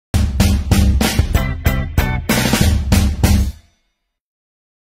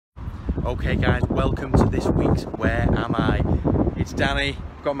Okay guys, welcome to this week's Where Am I? It's Danny,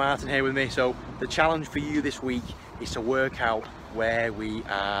 I've got Martin here with me, so the challenge for you this week is to work out where we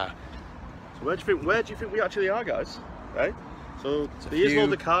are. So where do you think we actually are, guys? Right? So here's all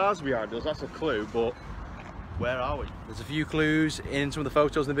the cars behind us, that's a clue, but where are we? There's a few clues in some of the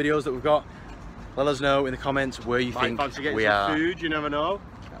photos and the videos that we've got. Let us know in the comments where you think we are. Food, you never know.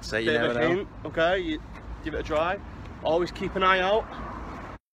 That's it, you never know. Hint, okay, you give it a try. Always keep an eye out.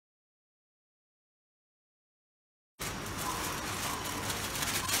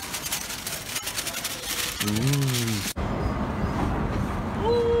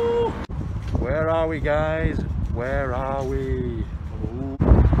 Ooh. Where are we, guys? Where are we? Ooh.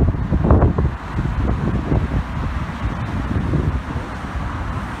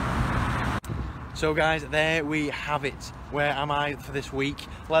 So guys, there we have it. Where am I for this week?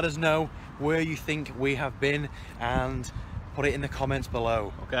 Let us know where you think we have been and put it in the comments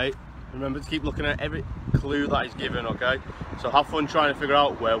below. Okay, remember to keep looking at every clue that is given, okay? So have fun trying to figure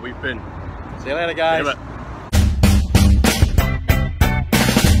out where we've been. See you later, guys.